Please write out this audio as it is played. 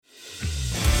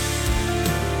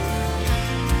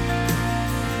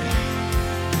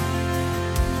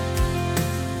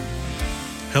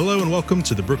Hello and welcome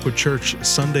to the Brookwood Church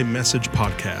Sunday Message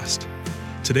Podcast.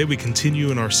 Today we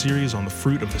continue in our series on the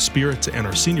fruit of the Spirit, and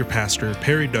our senior pastor,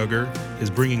 Perry Duggar, is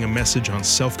bringing a message on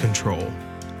self-control.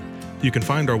 You can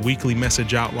find our weekly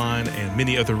message outline and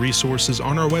many other resources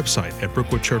on our website at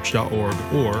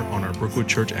brookwoodchurch.org or on our Brookwood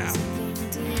Church app.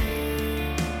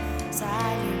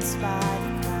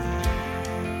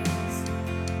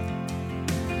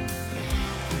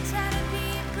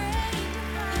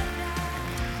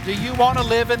 Do you want to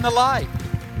live in the light?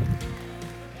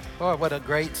 Boy, what a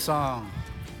great song.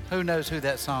 Who knows who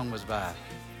that song was by?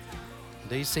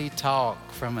 D.C. Talk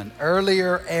from an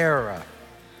earlier era.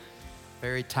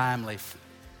 Very timely.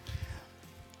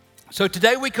 So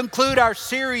today we conclude our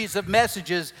series of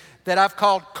messages that I've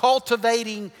called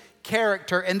Cultivating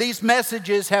Character. And these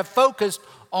messages have focused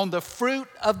on the fruit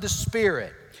of the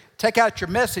Spirit. Take out your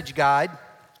message guide.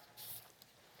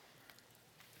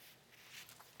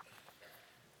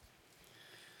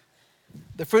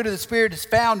 The fruit of the Spirit is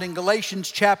found in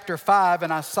Galatians chapter 5,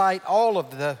 and I cite all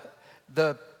of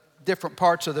the different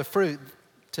parts of the fruit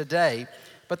today.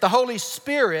 But the Holy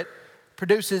Spirit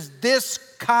produces this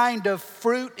kind of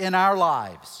fruit in our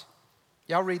lives.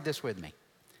 Y'all read this with me.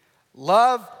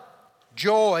 Love,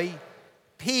 joy,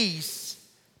 peace,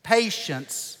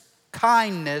 patience,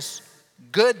 kindness,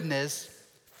 goodness,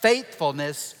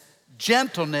 faithfulness,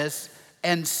 gentleness,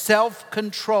 and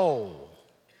self-control.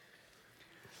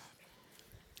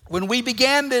 When we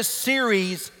began this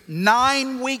series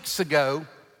 9 weeks ago,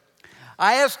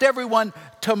 I asked everyone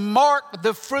to mark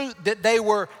the fruit that they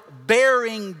were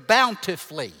bearing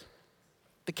bountifully.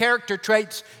 The character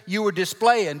traits you were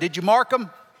displaying. Did you mark them?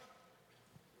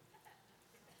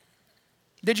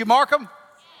 Did you mark them?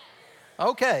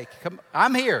 Okay,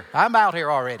 I'm here. I'm out here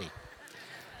already.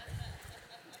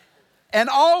 And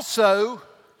also,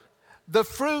 the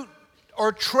fruit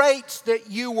or traits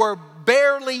that you were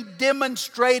barely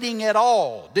demonstrating at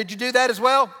all. Did you do that as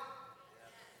well?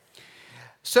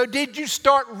 So did you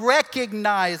start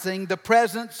recognizing the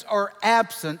presence or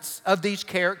absence of these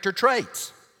character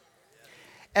traits?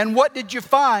 And what did you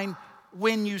find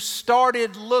when you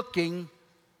started looking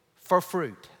for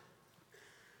fruit?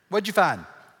 What'd you find?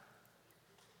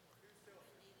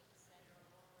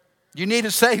 You need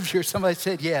a Savior. Somebody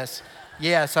said yes.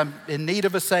 Yes, I'm in need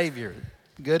of a Savior.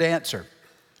 Good answer.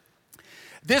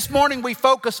 This morning we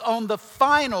focus on the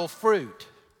final fruit.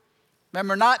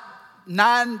 Remember, not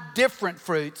 9 different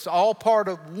fruits, all part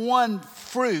of one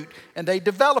fruit, and they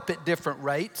develop at different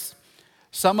rates.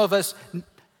 Some of us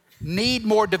need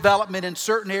more development in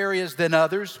certain areas than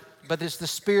others, but it's the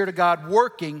Spirit of God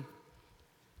working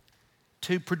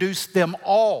to produce them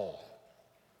all.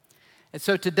 And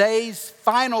so today's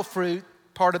final fruit,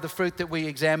 part of the fruit that we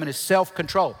examine, is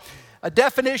self-control. A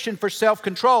definition for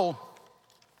self-control,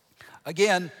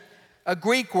 again, a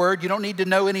Greek word. You don't need to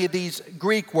know any of these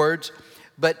Greek words,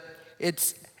 but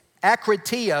it's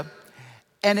akratia,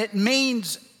 and it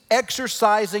means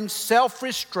exercising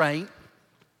self-restraint.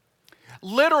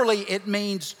 Literally, it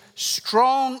means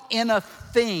strong in a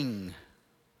thing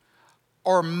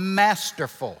or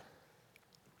masterful.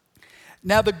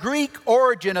 Now, the Greek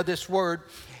origin of this word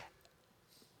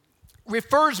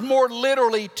refers more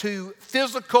literally to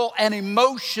physical and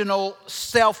emotional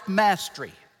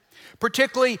self-mastery,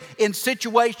 particularly in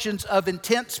situations of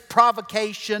intense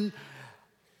provocation,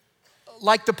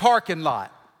 like the parking lot.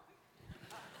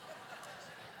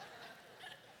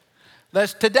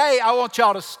 Today, I want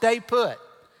y'all to stay put.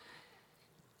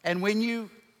 And when you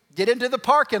get into the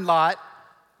parking lot,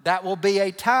 that will be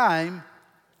a time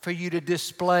for you to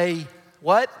display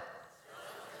what?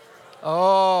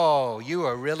 Oh, you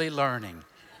are really learning.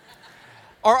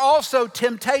 Or also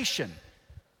temptation.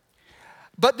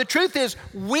 But the truth is,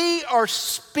 we are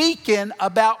speaking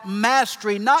about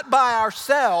mastery not by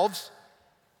ourselves,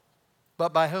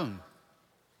 but by whom?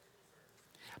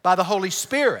 By the Holy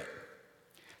Spirit.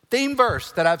 Theme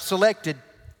verse that I've selected,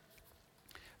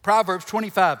 Proverbs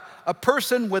 25. A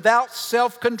person without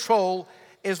self-control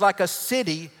is like a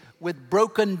city with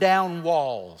broken down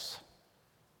walls.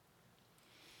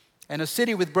 And a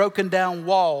city with broken down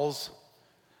walls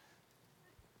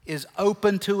is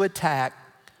open to attack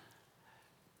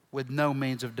with no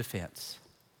means of defense.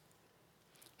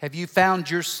 Have you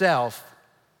found yourself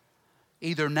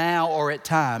either now or at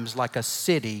times like a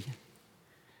city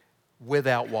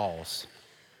without walls?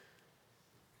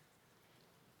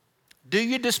 Do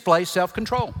you display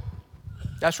self-control?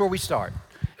 That's where we start.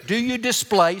 Do you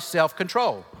display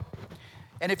self-control?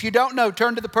 And if you don't know,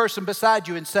 turn to the person beside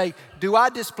you and say, do I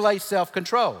display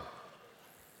self-control?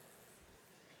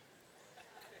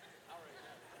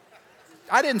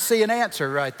 I didn't see an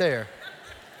answer right there.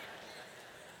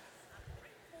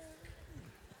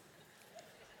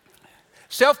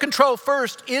 self-control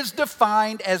first is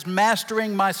defined as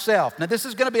mastering myself. Now, this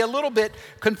is going to be a little bit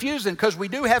confusing because we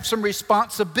do have some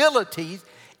responsibilities,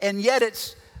 and yet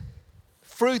it's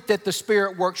fruit that the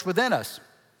Spirit works within us.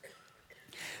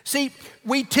 See,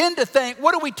 we tend to think,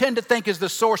 what do we tend to think is the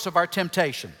source of our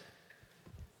temptation?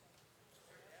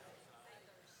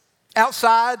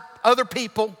 Outside, other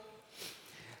people.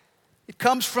 It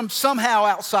comes from somehow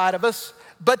outside of us.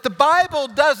 But the Bible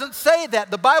doesn't say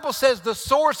that. The Bible says the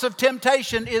source of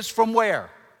temptation is from where?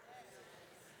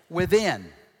 Within.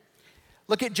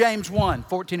 Look at James 1,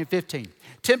 14 and 15.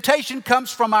 Temptation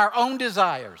comes from our own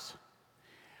desires,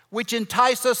 which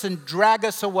entice us and drag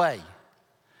us away.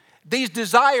 These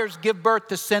desires give birth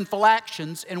to sinful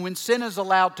actions, and when sin is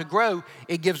allowed to grow,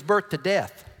 it gives birth to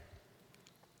death.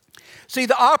 See,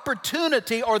 the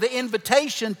opportunity or the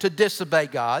invitation to disobey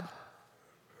God,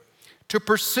 to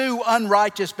pursue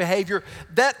unrighteous behavior,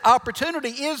 that opportunity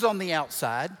is on the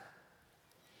outside.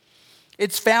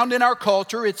 It's found in our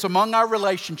culture, it's among our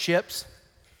relationships.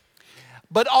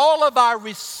 But all of our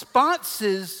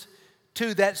responses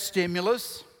to that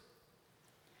stimulus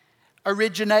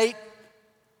originate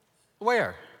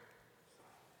where?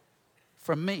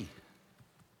 From me.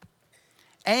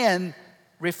 And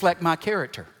reflect my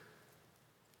character.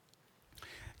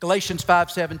 Galatians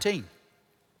 5:17.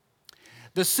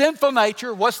 The sinful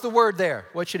nature, what's the word there?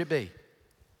 What should it be?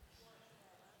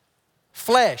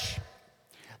 Flesh.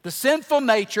 The sinful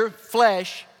nature,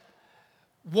 flesh,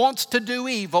 wants to do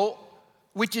evil,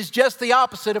 which is just the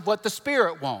opposite of what the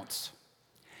Spirit wants.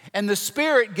 And the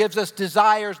Spirit gives us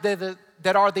desires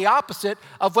that are the opposite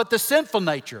of what the sinful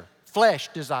nature, flesh,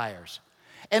 desires.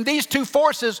 And these two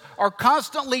forces are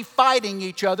constantly fighting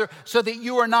each other so that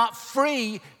you are not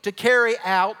free to carry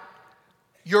out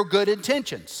your good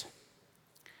intentions.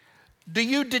 Do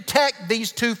you detect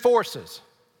these two forces?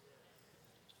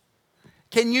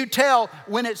 Can you tell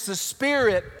when it's the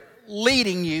Spirit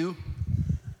leading you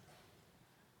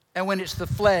and when it's the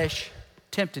flesh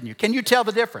tempting you? Can you tell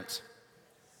the difference?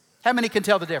 How many can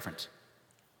tell the difference?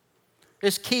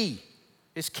 It's key.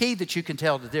 It's key that you can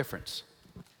tell the difference.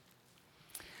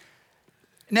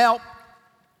 Now,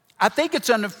 I think it's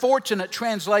an unfortunate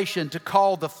translation to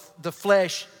call the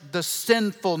flesh the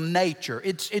sinful nature.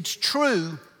 It's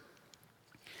true,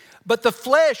 but the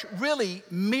flesh really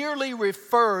merely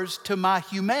refers to my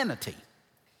humanity,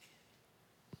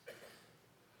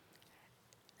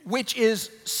 which is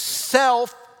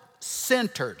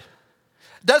self-centered.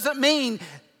 Doesn't mean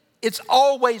it's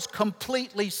always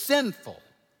completely sinful.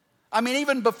 I mean,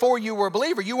 even before you were a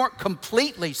believer, you weren't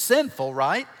completely sinful,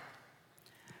 right?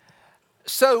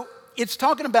 So it's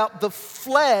talking about the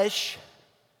flesh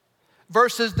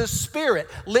versus the spirit,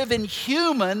 living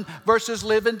human versus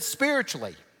living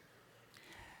spiritually.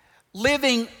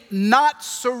 Living not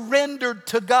surrendered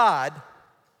to God,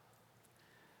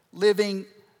 living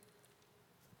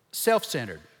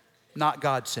self-centered, not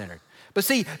God-centered. But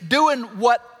see, doing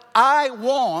what I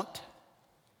want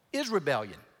is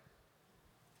rebellion.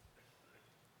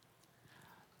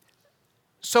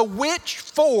 So which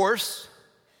force,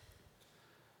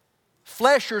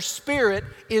 flesh or spirit,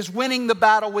 is winning the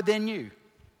battle within you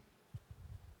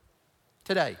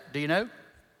today? Do you know?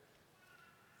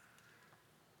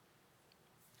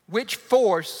 Which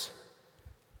force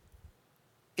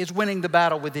is winning the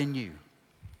battle within you?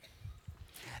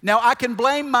 Now, I can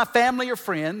blame my family or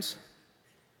friends,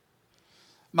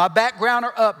 my background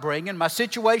or upbringing, my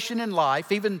situation in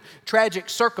life, even tragic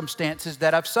circumstances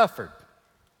that I've suffered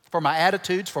for my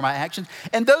attitudes, for my actions.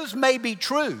 And those may be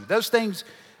true. Those things,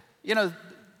 you know,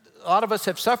 a lot of us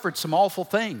have suffered some awful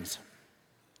things.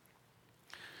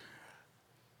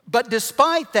 But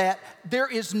despite that, there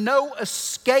is no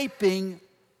escaping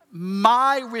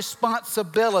my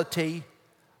responsibility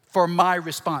for my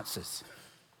responses.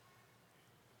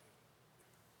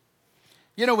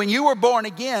 You know, when you were born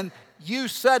again, you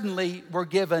suddenly were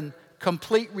given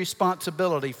complete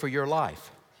responsibility for your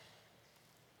life.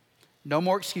 No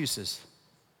more excuses.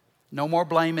 No more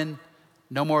blaming.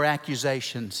 No more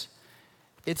accusations.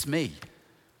 It's me.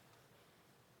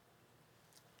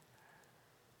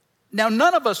 Now,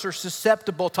 none of us are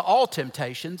susceptible to all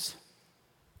temptations,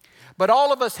 but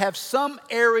all of us have some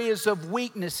areas of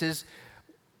weakness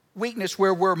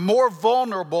where we're more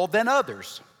vulnerable than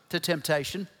others to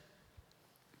temptation.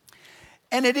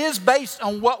 And it is based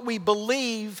on what we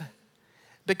believe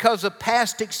because of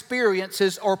past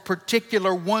experiences or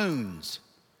particular wounds.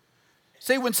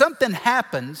 See, when something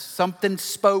happens, something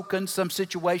spoken, some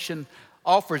situation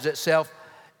offers itself,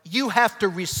 you have to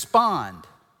respond.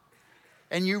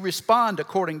 And you respond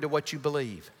according to what you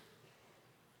believe.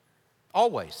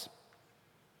 Always.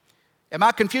 Am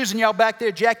I confusing y'all back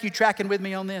there? Jack, you tracking with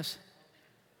me on this?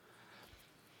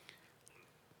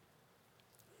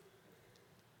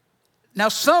 Now,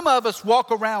 some of us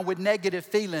walk around with negative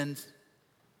feelings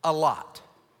a lot.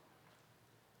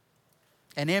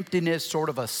 An emptiness, sort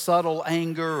of a subtle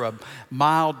anger, a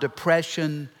mild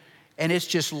depression, and it's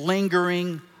just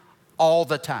lingering all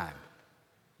the time.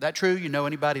 That true? You know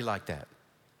anybody like that?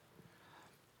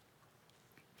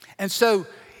 And so,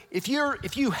 if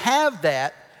you have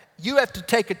that, you have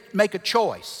to make a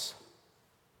choice.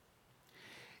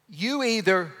 You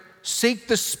either seek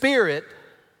the Spirit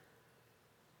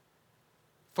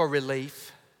for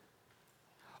relief,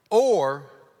 or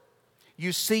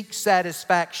you seek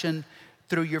satisfaction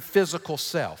through your physical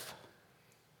self.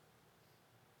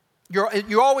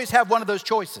 You always have one of those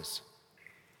choices.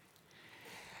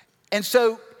 And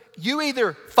so you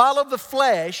either follow the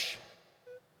flesh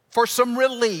for some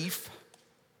relief,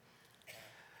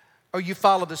 or you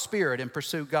follow the Spirit and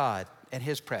pursue God and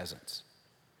His presence.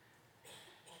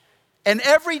 And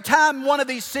every time one of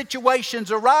these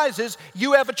situations arises,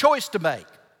 you have a choice to make.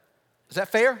 Is that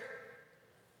fair?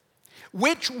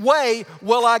 Which way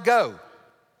will I go?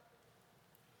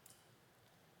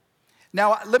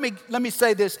 Now, let me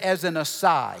say this as an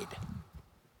aside.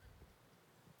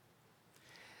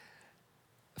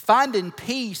 Finding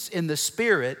peace in the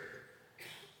Spirit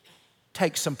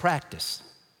takes some practice.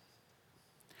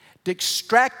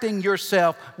 Distracting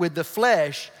yourself with the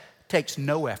flesh takes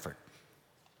no effort.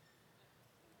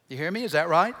 You hear me? Is that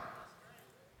right?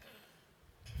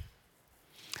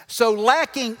 So,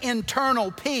 lacking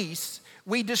internal peace,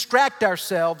 we distract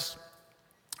ourselves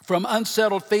from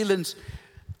unsettled feelings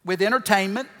with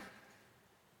entertainment,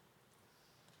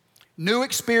 new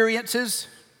experiences,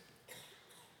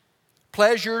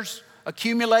 pleasures,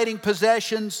 accumulating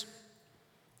possessions,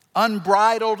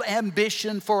 unbridled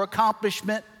ambition for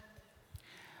accomplishment,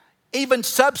 even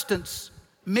substance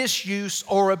misuse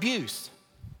or abuse.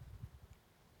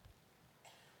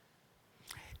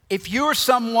 If you're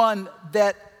someone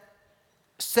that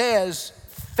says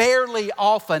fairly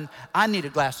often, I need a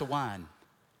glass of wine,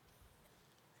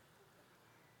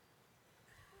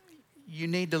 you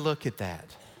need to look at that.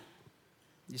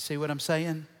 You see what I'm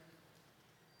saying?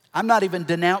 I'm not even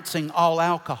denouncing all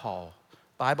alcohol. The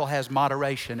Bible has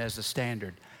moderation as a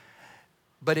standard.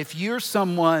 But if you're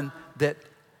someone that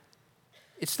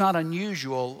it's not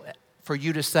unusual for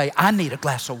you to say, I need a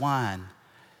glass of wine,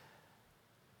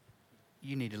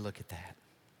 you need to look at that.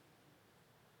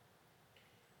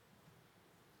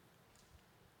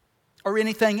 Or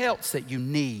anything else that you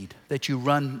need, that you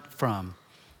run from.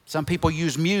 Some people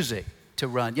use music to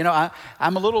run. You know,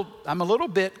 I'm a little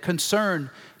bit concerned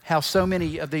how so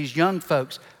many of these young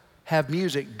folks have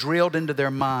music drilled into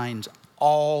their minds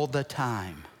all the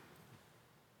time.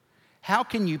 How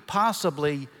can you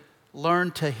possibly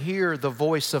learn to hear the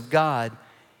voice of God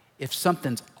if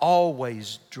something's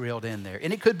always drilled in there?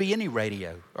 And it could be any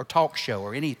radio or talk show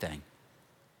or anything.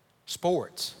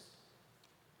 Sports.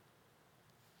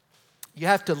 You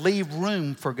have to leave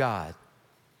room for God.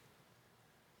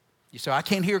 You say, I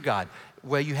can't hear God.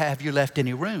 Well, have you left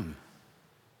any room?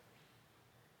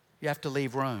 You have to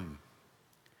leave room.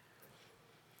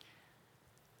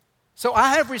 So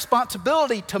I have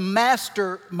responsibility to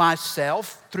master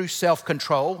myself through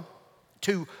self-control,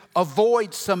 to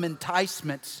avoid some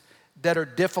enticements that are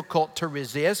difficult to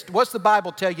resist. What's the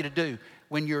Bible tell you to do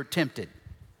when you're tempted?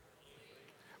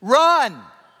 Run.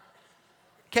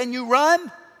 Can you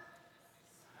run?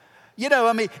 You know,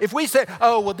 I mean, if we say,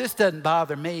 oh, well, this doesn't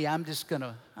bother me. I'm just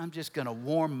gonna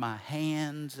warm my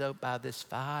hands up by this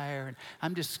fire, and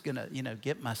I'm just gonna,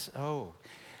 get my,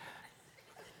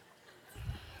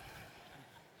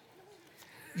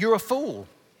 You're a fool.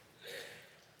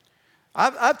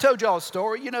 I've told y'all a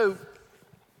story.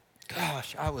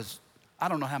 Gosh, I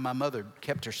don't know how my mother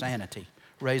kept her sanity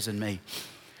raising me.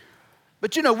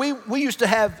 But we used to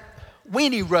have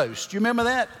weenie roast. You remember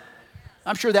that?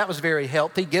 I'm sure that was very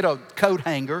healthy. Get a coat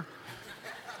hanger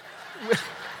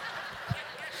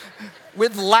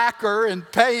with lacquer and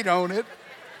paint on it.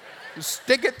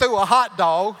 Stick it through a hot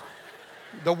dog,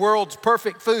 the world's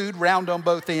perfect food, round on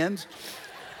both ends.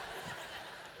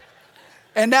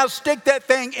 And now stick that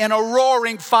thing in a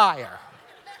roaring fire.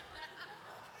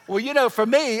 Well, for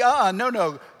me,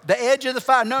 no. The edge of the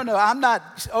fire, no, I'm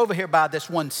not over here by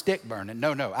this one stick burning.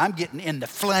 No, I'm getting in the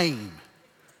flame.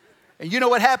 And you know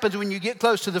what happens when you get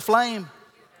close to the flame?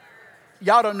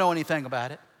 Y'all don't know anything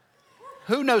about it.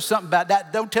 Who knows something about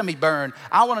that? Don't tell me burn.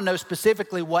 I want to know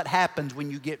specifically what happens when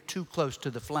you get too close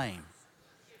to the flame.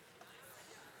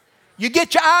 You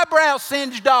get your eyebrows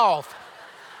singed off.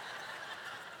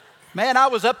 Man, I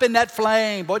was up in that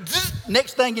flame, boy.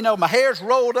 Next thing you know, my hair's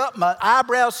rolled up, my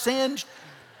eyebrows singed.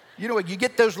 You know, you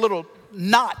get those little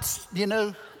knots,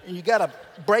 and you got to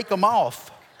break them off.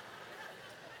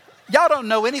 Y'all don't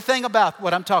know anything about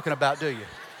what I'm talking about, do you?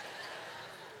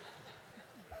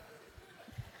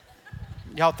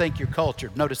 Y'all think you're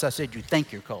cultured. Notice I said you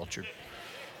think you're cultured.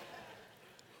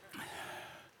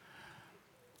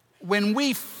 When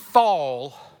we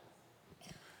fall,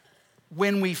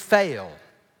 when we fail,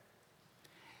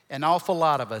 an awful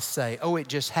lot of us say, oh, it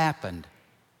just happened.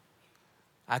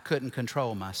 I couldn't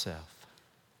control myself.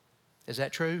 Is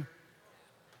that true?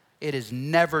 It is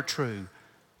never true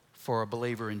for a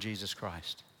believer in Jesus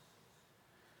Christ.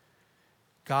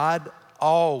 God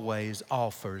always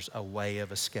offers a way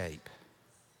of escape.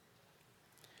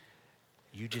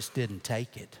 You just didn't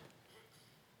take it.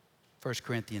 1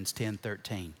 Corinthians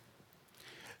 10:13.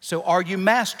 So are you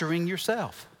mastering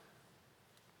yourself?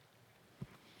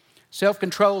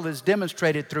 Self-control is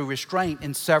demonstrated through restraint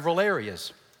in several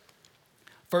areas.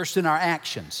 First, in our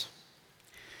actions.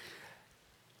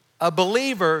 A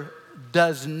believer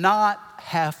does not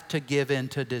have to give in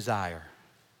to desire.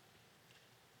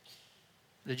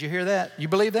 Did you hear that? You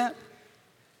believe that?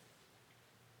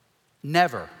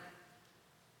 Never.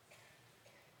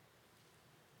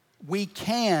 We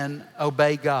can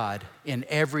obey God in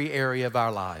every area of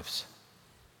our lives.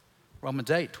 Romans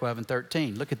 8:12 and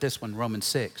 13. Look at this one, Romans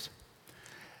 6.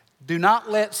 Do not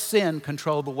let sin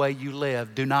control the way you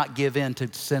live. Do not give in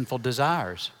to sinful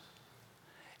desires.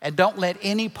 And don't let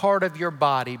any part of your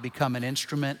body become an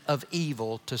instrument of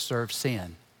evil to serve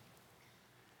sin.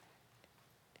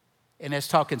 And it's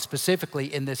talking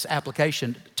specifically in this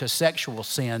application to sexual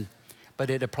sin,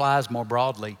 but it applies more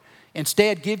broadly.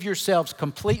 Instead, give yourselves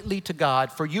completely to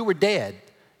God, for you were dead,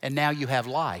 and now you have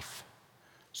life.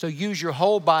 So use your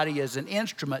whole body as an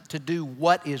instrument to do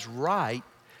what is right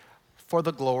for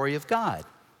the glory of God.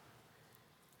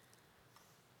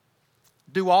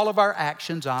 Do all of our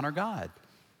actions honor God?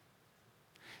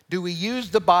 Do we use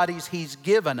the bodies He's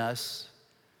given us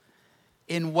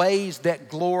in ways that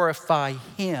glorify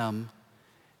Him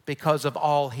because of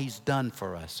all He's done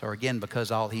for us, or again,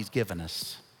 because all He's given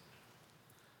us?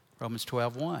 Romans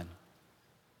 12:1.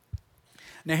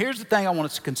 Now here's the thing I want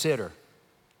us to consider.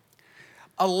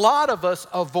 A lot of us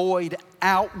avoid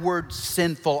outward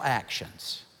sinful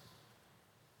actions.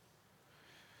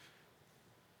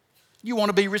 You want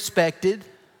to be respected.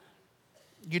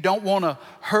 You don't want to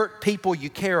hurt people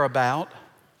you care about.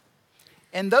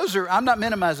 And those are, I'm not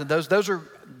minimizing those are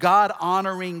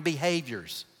God-honoring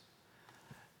behaviors,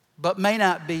 but may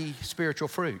not be spiritual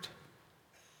fruit.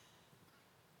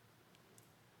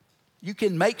 You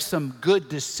can make some good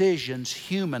decisions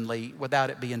humanly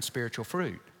without it being spiritual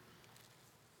fruit.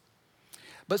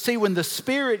 But see, when the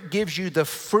Spirit gives you the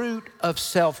fruit of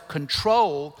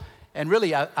self-control, and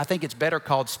really I think it's better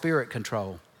called spirit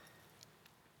control,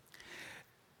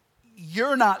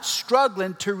 you're not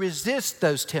struggling to resist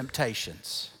those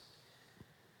temptations.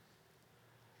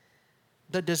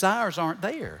 The desires aren't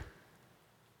there.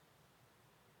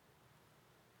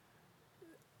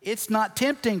 It's not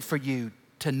tempting for you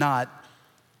to not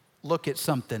look at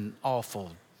something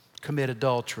awful, commit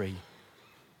adultery,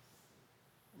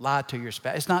 lie to your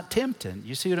spouse. It's not tempting.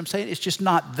 You see what I'm saying? It's just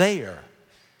not there.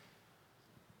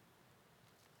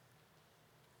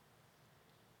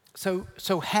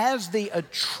 So has the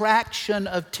attraction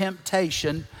of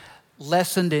temptation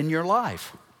lessened in your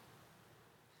life?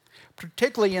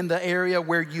 Particularly in the area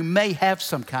where you may have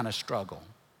some kind of struggle.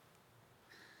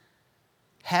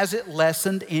 Has it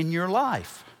lessened in your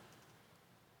life?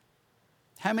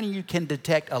 How many of you can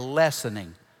detect a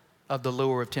lessening of the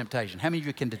lure of temptation? How many of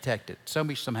you can detect it? Show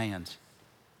me some hands.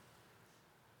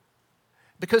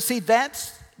 Because see,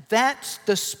 that's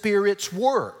the Spirit's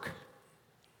work.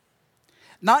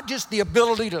 Not just the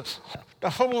ability to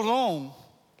hold on.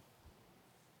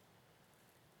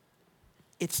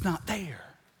 It's not there.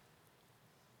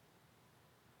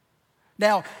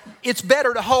 Now, it's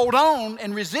better to hold on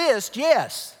and resist,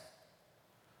 yes.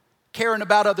 Caring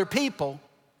about other people,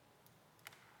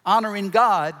 honoring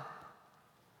God,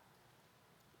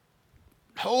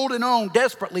 holding on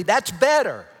desperately, that's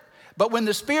better. But when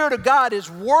the Spirit of God is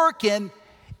working,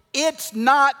 it's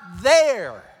not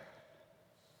there.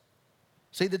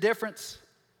 See the difference?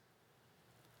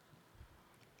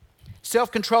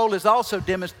 Self-control is also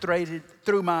demonstrated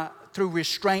through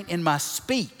restraint in my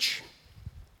speech.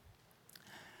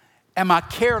 Am I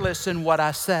careless in what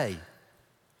I say?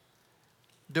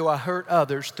 Do I hurt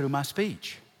others through my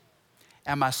speech?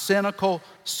 Am I cynical,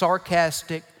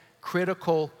 sarcastic,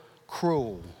 critical,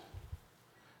 cruel?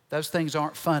 Those things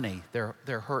aren't funny,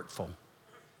 they're hurtful.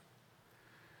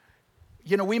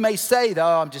 You know, we may say,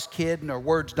 oh, I'm just kidding, or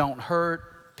words don't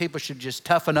hurt. People should just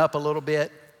toughen up a little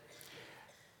bit.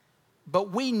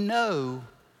 But we know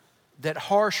that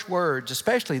harsh words,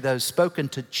 especially those spoken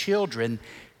to children,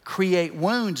 create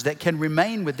wounds that can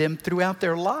remain with them throughout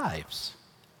their lives.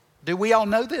 Do we all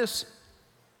know this?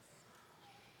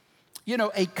 You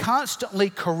know, a constantly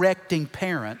correcting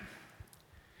parent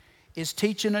is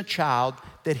teaching a child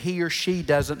that he or she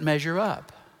doesn't measure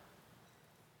up.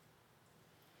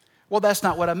 Well, that's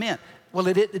not what I meant. Well,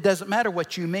 it doesn't matter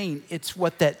what you mean. It's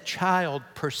what that child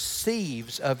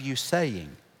perceives of you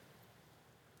saying.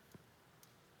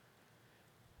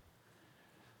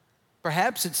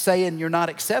 Perhaps it's saying you're not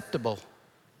acceptable.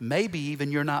 Maybe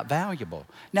even you're not valuable.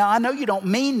 Now, I know you don't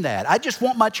mean that. I just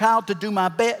want my child to do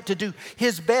to do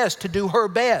his best, to do her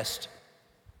best.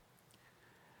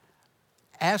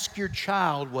 Ask your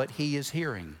child what he is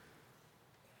hearing.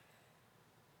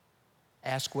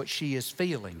 Ask what she is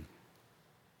feeling.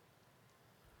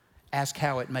 Ask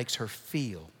how it makes her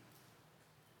feel.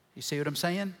 You see what I'm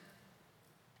saying?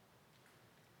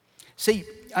 See,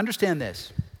 understand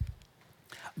this.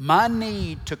 My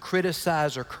need to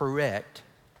criticize or correct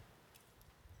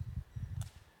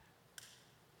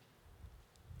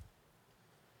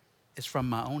is from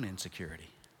my own insecurity.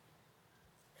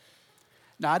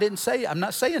 Now, I'm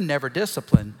not saying never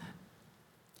discipline,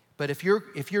 but if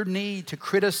your need to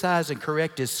criticize and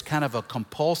correct is kind of a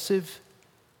compulsive,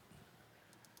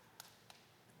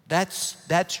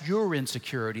 that's your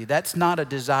insecurity. That's not a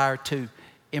desire to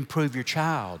improve your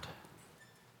child.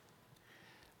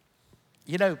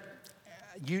 You know,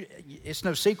 it's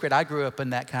no secret I grew up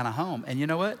in that kind of home. And you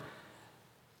know what?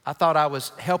 I thought I was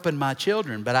helping my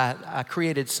children, but I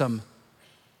created some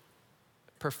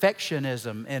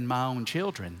perfectionism in my own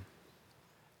children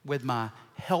with my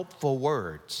helpful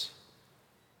words.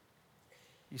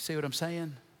 You see what I'm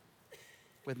saying?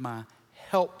 With my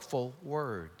helpful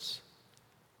words.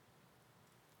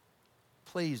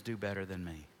 Please do better than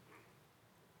me.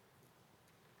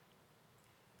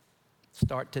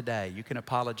 Start today. You can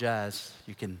apologize.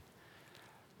 You can.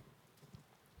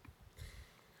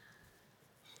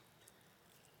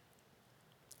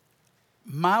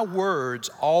 My words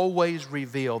always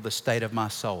reveal the state of my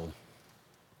soul.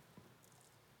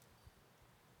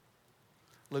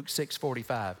 Luke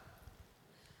 6:45.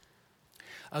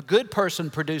 A good person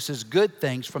produces good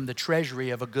things from the treasury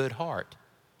of a good heart.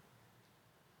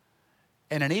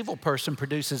 And an evil person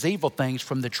produces evil things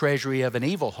from the treasury of an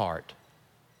evil heart.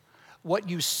 What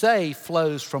you say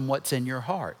flows from what's in your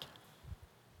heart.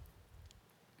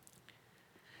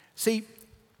 See,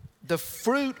 the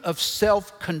fruit of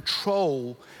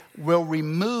self-control will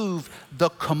remove the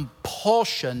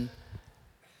compulsion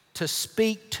to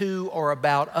speak to or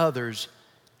about others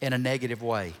in a negative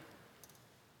way.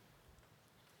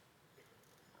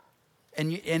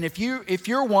 And if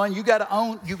you're one, you got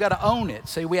to own it.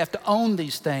 See, we have to own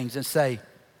these things and say,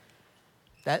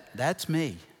 that's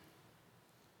me.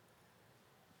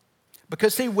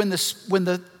 Because see, when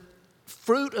the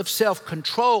fruit of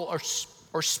self-control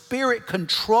or spirit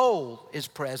control is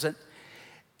present,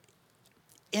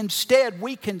 instead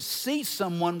we can see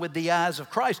someone with the eyes of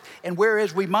Christ. And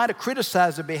whereas we might have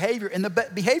criticized the behavior, and the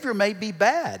behavior may be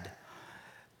bad,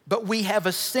 but we have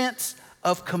a sense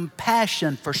of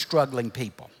compassion for struggling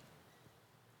people.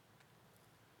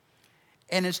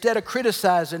 And instead of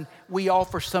criticizing, we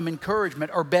offer some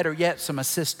encouragement, or better yet, some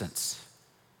assistance.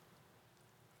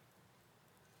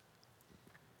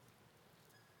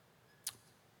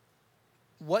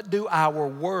 What do our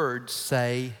words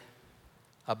say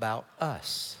about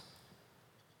us?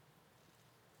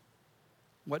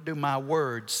 What do my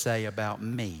words say about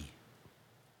me?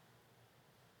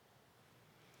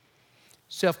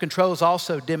 Self-control is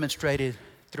also demonstrated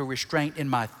through restraint in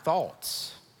my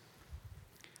thoughts.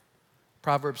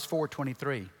 Proverbs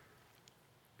 4:23.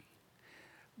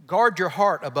 Guard your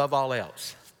heart above all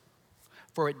else,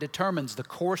 for it determines the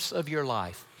course of your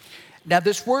life. Now,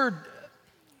 this word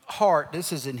heart,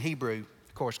 this is in Hebrew,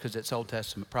 of course, because it's Old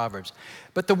Testament Proverbs.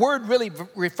 But the word really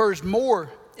refers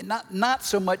more, not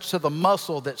so much to the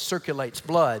muscle that circulates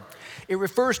blood. It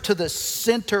refers to the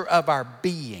center of our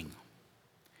being.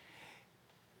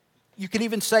 You can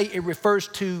even say it refers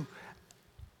to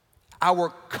our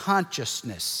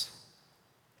consciousness.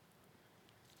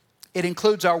 It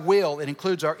includes our will, it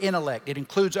includes our intellect, it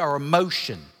includes our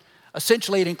emotion.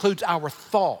 Essentially, it includes our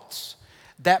thoughts.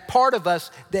 That part of us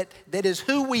that is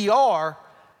who we are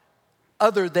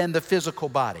other than the physical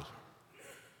body.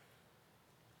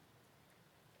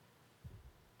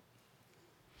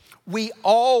 We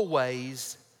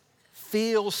always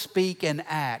feel, speak, and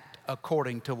act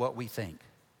according to what we think.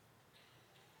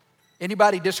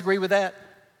 Anybody disagree with that?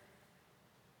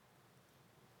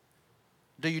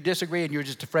 Do you disagree and you're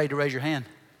just afraid to raise your hand?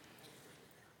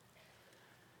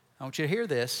 I want you to hear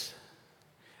this.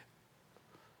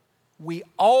 We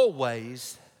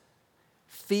always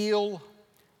feel,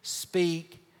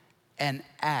 speak, and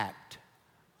act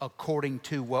according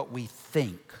to what we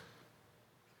think.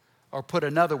 Or put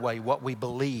another way, what we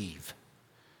believe.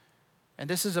 And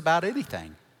this is about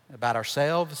anything. About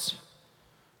ourselves,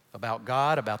 about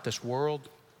God, about this world.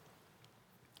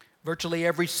 Virtually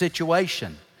every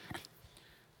situation.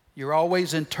 You're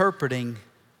always interpreting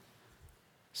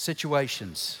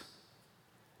situations.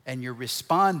 And you're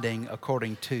responding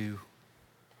according to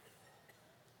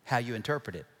how you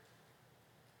interpret it.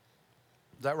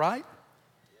 Is that right?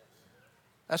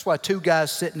 That's why two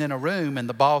guys sitting in a room and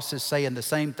the boss is saying the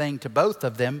same thing to both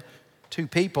of them, two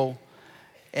people,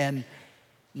 and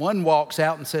one walks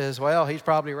out and says, well, he's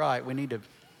probably right. We need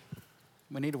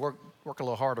to work a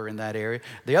little harder in that area.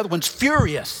 The other one's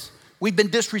furious. We've been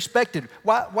disrespected.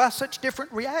 Why such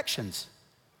different reactions?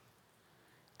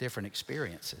 Different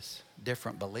experiences,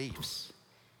 different beliefs,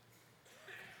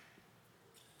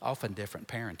 often different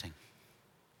parenting.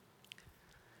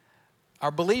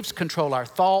 Our beliefs control our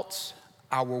thoughts,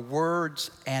 our words,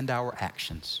 and our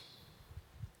actions.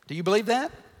 Do you believe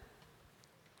that?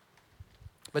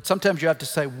 But sometimes you have to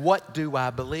say, what do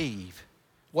I believe?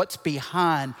 What's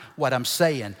behind what I'm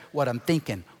saying, what I'm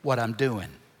thinking, what I'm doing?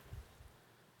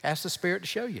 Ask the Spirit to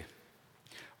show you.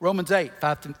 Romans 8,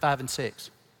 5 and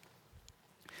 6.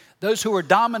 Those who are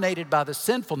dominated by the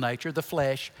sinful nature, the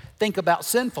flesh, think about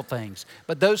sinful things.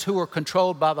 But those who are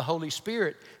controlled by the Holy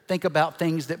Spirit think about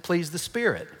things that please the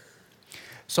Spirit.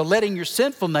 So letting your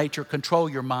sinful nature control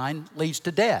your mind leads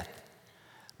to death.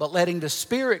 But letting the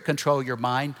Spirit control your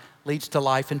mind leads to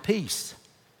life and peace.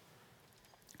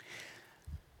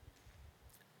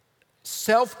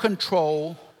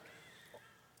 Self-control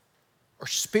or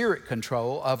spirit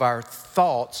control of our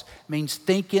thoughts means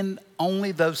thinking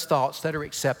only those thoughts that are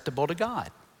acceptable to God.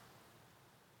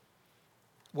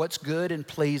 What's good and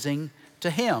pleasing to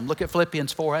Him. Look at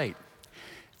Philippians 4:8.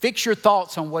 Fix your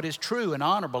thoughts on what is true and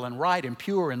honorable and right and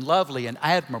pure and lovely and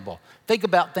admirable. Think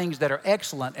about things that are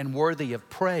excellent and worthy of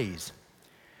praise.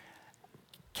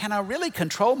 Can I really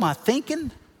control my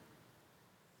thinking?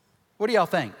 What do y'all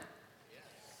think?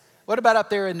 What about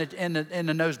up there in the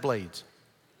nosebleeds?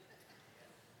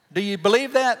 Do you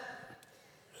believe that?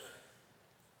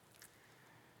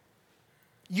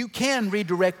 You can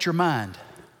redirect your mind.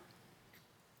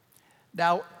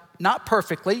 Now, not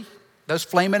perfectly. Those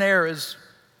flaming arrows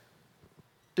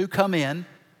do come in.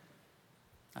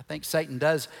 I think Satan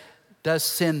does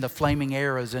send the flaming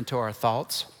arrows into our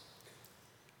thoughts.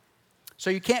 So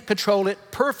you can't control it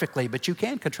perfectly, but you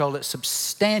can control it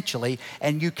substantially,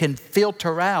 and you can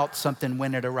filter out something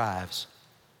when it arrives.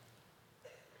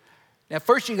 Now,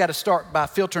 first you got to start by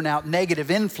filtering out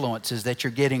negative influences that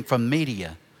you're getting from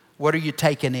media. What are you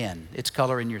taking in? It's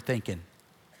coloring your thinking.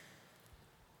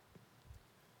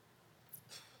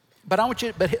 But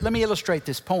let me illustrate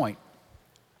this point.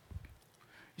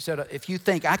 You said, if you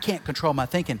think I can't control my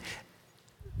thinking,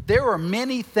 there are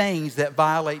many things that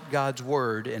violate God's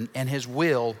word and His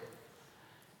will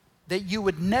that you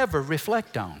would never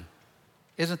reflect on.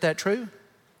 Isn't that true?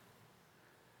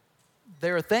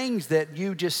 There are things that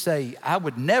you just say, I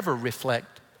would never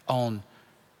reflect on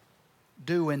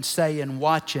doing, saying,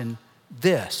 watching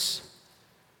this.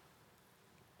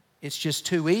 It's just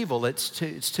too evil. It's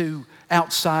too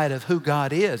outside of who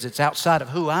God is. It's outside of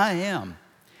who I am.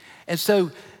 And so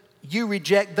you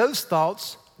reject those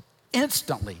thoughts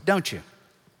instantly, don't you?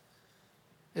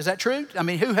 Is that true? I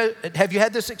mean, have you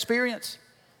had this experience?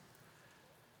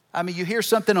 I mean, you hear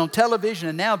something on television,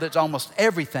 and now there's almost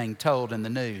everything told in the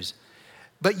news.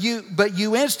 But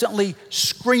you instantly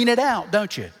screen it out,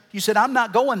 don't you? You said, I'm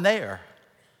not going there.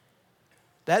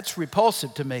 That's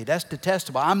repulsive to me. That's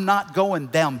detestable. I'm not going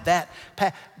down that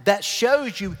path. That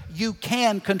shows you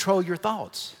can control your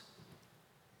thoughts.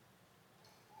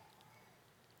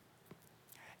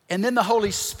 And then the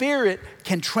Holy Spirit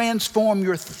can transform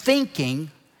your thinking.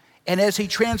 And as He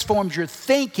transforms your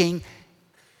thinking,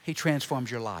 He transforms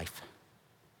your life.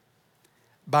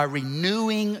 By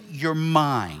renewing your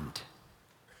mind.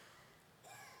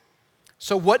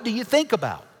 So what do you think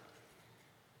about?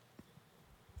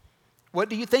 What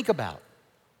do you think about?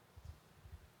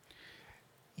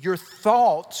 Your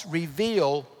thoughts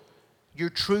reveal your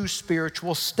true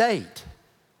spiritual state.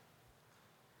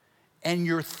 And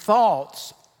your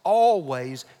thoughts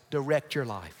always direct your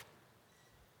life.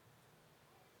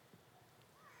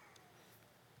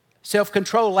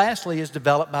 Self-control, lastly, is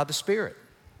developed by the Spirit.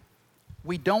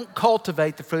 We don't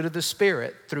cultivate the fruit of the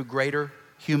Spirit through greater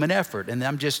human effort. And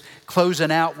I'm just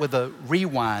closing out with a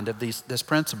rewind of this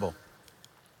principle.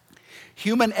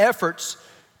 Human efforts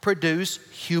produce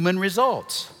human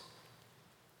results.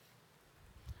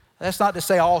 That's not to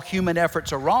say all human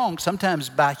efforts are wrong. Sometimes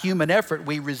by human effort,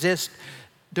 we resist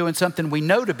doing something we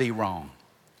know to be wrong.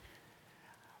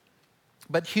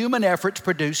 But human efforts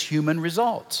produce human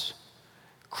results.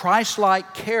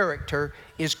 Christ-like character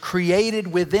is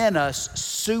created within us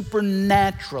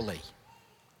supernaturally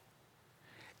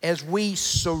as we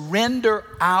surrender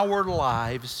our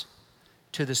lives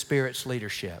to the Spirit's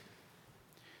leadership.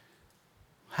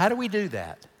 How do we do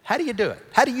that? How do you do it?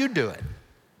 How do you do it?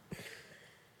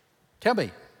 Tell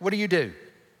me, what do?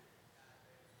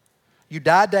 You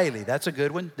die daily. That's a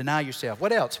good one. Deny yourself.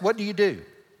 What else? What do you do?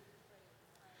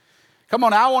 Come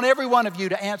on, I want every one of you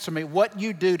to answer me what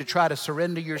you do to try to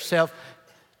surrender yourself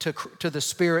to the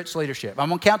Spirit's leadership. I'm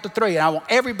going to count to 3, and I want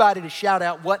everybody to shout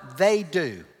out what they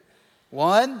do.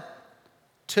 1,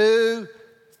 2,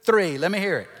 3. Let me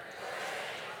hear it.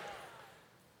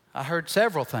 I heard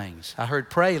several things. I heard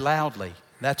pray loudly.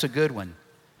 That's a good one.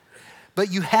 But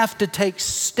you have to take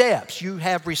steps. You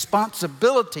have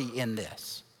responsibility in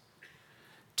this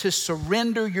to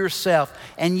surrender yourself.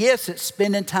 And yes, it's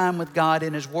spending time with God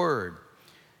in His Word.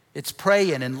 It's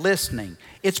praying and listening.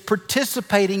 It's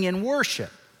participating in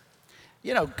worship.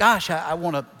 You know, gosh, I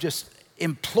want to just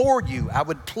implore you. I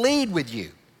would plead with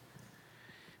you.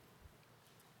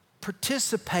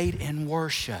 Participate in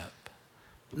worship.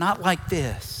 Not like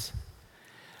this.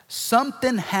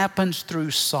 Something happens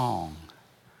through song.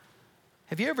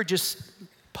 Have you ever just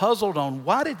puzzled on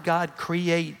why did God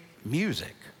create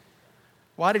music?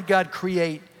 Why did God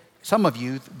create, some of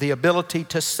you, the ability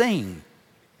to sing?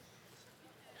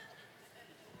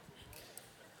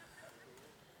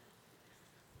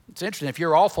 It's interesting. If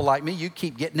you're awful like me, you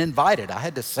keep getting invited. I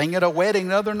had to sing at a wedding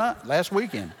last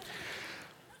weekend.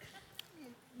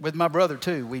 With my brother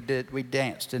too, we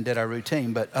danced and did our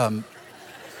routine, but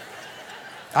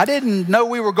I didn't know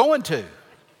we were going to.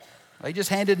 They just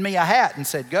handed me a hat and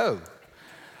said, go.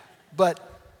 But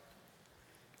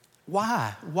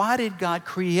why? Why did God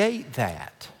create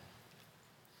that?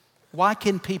 Why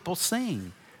can people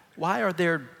sing? Why are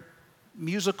there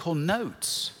musical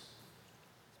notes?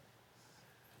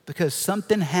 Because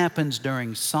something happens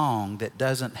during song that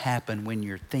doesn't happen when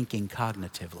you're thinking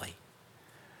cognitively.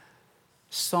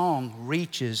 Song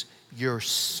reaches your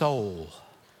soul.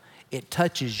 It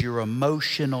touches your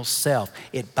emotional self.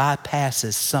 It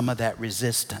bypasses some of that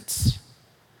resistance.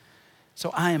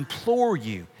 So I implore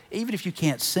you, even if you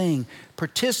can't sing,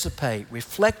 participate,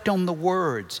 reflect on the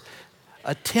words,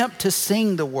 attempt to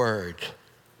sing the word,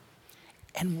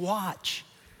 and watch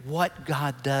what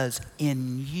God does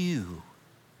in you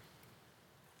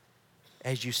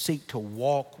as you seek to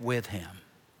walk with Him.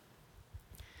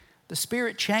 The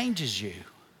Spirit changes you.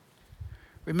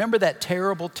 Remember that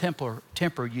terrible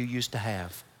temper you used to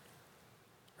have?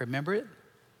 Remember it?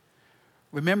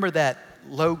 Remember that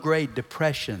low-grade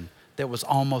depression that was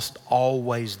almost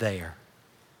always there?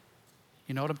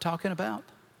 You know what I'm talking about?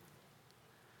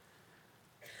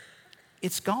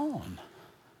 It's gone.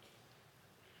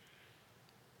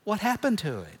 What happened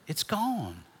to it? It's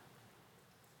gone.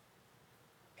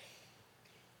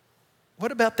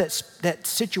 What about that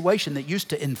situation that used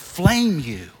to inflame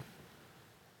you?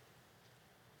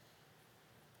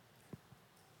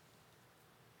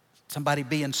 Somebody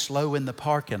being slow in the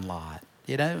parking lot,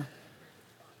 you know?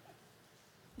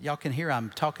 Y'all can hear I'm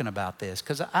talking about this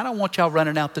because I don't want y'all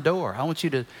running out the door. I want you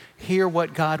to hear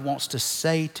what God wants to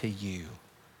say to you.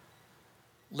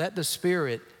 Let the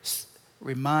Spirit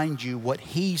remind you what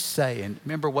He's saying.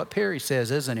 Remember, what Perry says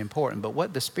isn't important, but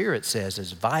what the Spirit says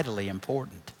is vitally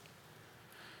important.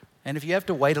 And if you have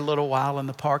to wait a little while in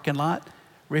the parking lot,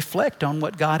 reflect on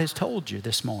what God has told you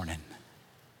this morning.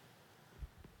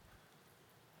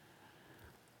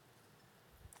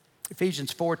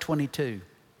 Ephesians 4:22.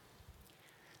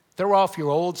 Throw off your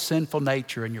old sinful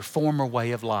nature and your former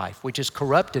way of life, which is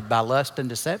corrupted by lust and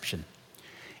deception.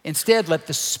 Instead, let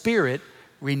the Spirit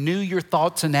renew your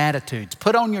thoughts and attitudes.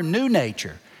 Put on your new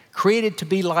nature, created to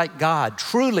be like God,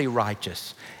 truly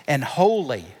righteous and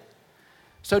holy.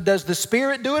 So does the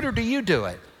Spirit do it or do you do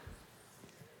it?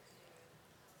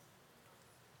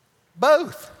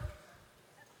 Both.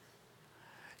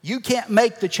 You can't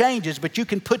make the changes, but you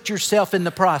can put yourself in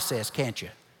the process, can't you?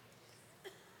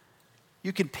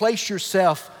 You can place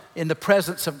yourself in the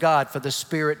presence of God for the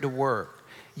Spirit to work.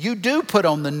 You do put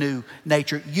on the new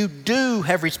nature. You do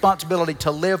have responsibility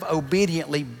to live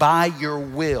obediently by your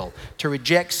will, to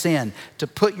reject sin, to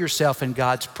put yourself in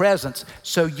God's presence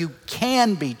so you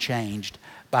can be changed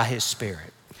by His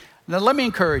Spirit. Now, let me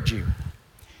encourage you.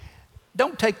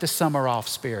 Don't take the summer off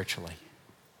spiritually.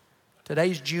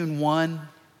 Today's June 1.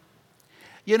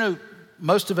 You know,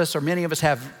 most of us, or many of us,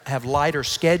 have lighter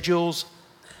schedules.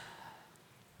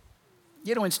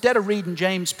 You know, instead of reading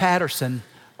James Patterson,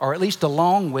 or at least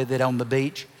along with it on the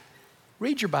beach,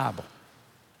 read your Bible.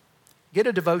 Get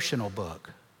a devotional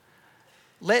book.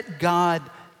 Let God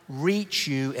reach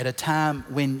you at a time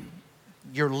when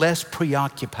you're less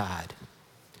preoccupied.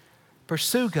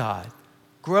 Pursue God.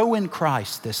 Grow in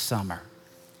Christ this summer.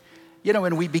 You know,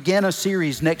 and we begin a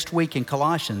series next week in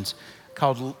Colossians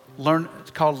called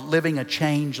Living a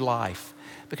Changed Life.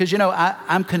 Because, you know,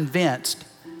 I'm convinced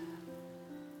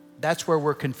that's where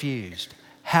we're confused.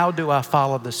 How do I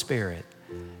follow the Spirit?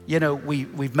 You know,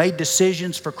 we've made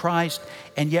decisions for Christ,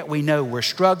 and yet we know we're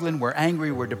struggling, we're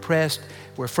angry, we're depressed,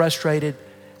 we're frustrated.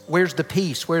 Where's the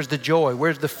peace? Where's the joy?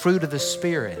 Where's the fruit of the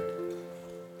Spirit?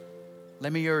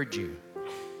 Let me urge you.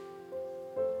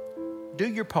 Do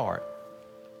your part.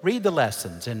 Read the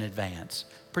lessons in advance.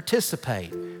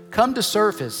 Participate. Come to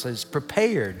services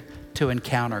prepared to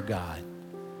encounter God.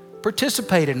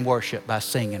 Participate in worship by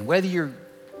singing, whether you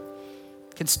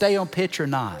can stay on pitch or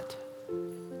not.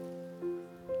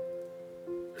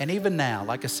 And even now,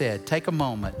 like I said, take a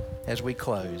moment as we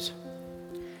close.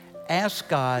 Ask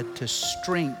God to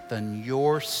strengthen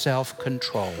your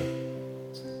self-control.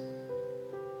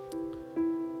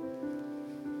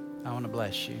 I want to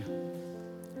bless you.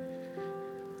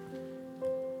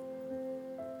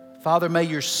 Father, may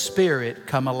your Spirit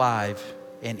come alive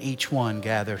in each one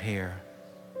gathered here.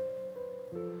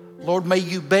 Lord, may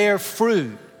you bear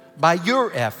fruit by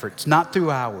your efforts, not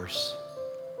through ours.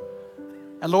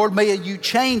 And Lord, may you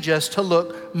change us to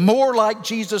look more like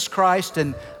Jesus Christ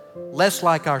and less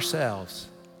like ourselves,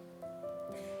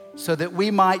 so that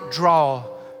we might draw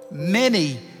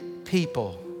many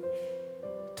people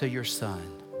to your Son,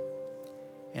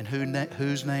 in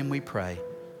whose name we pray.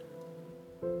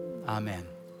 Amen.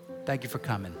 Thank you for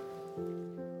coming.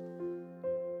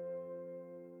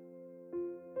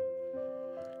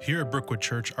 Here at Brookwood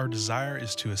Church, our desire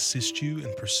is to assist you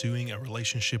in pursuing a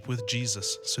relationship with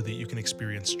Jesus so that you can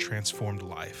experience transformed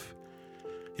life.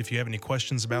 If you have any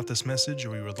questions about this message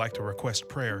or you would like to request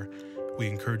prayer, we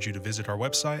encourage you to visit our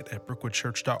website at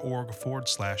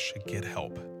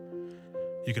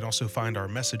brookwoodchurch.org/gethelp. You can also find our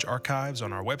message archives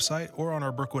on our website or on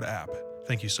our Brookwood app.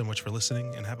 Thank you so much for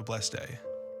listening and have a blessed day.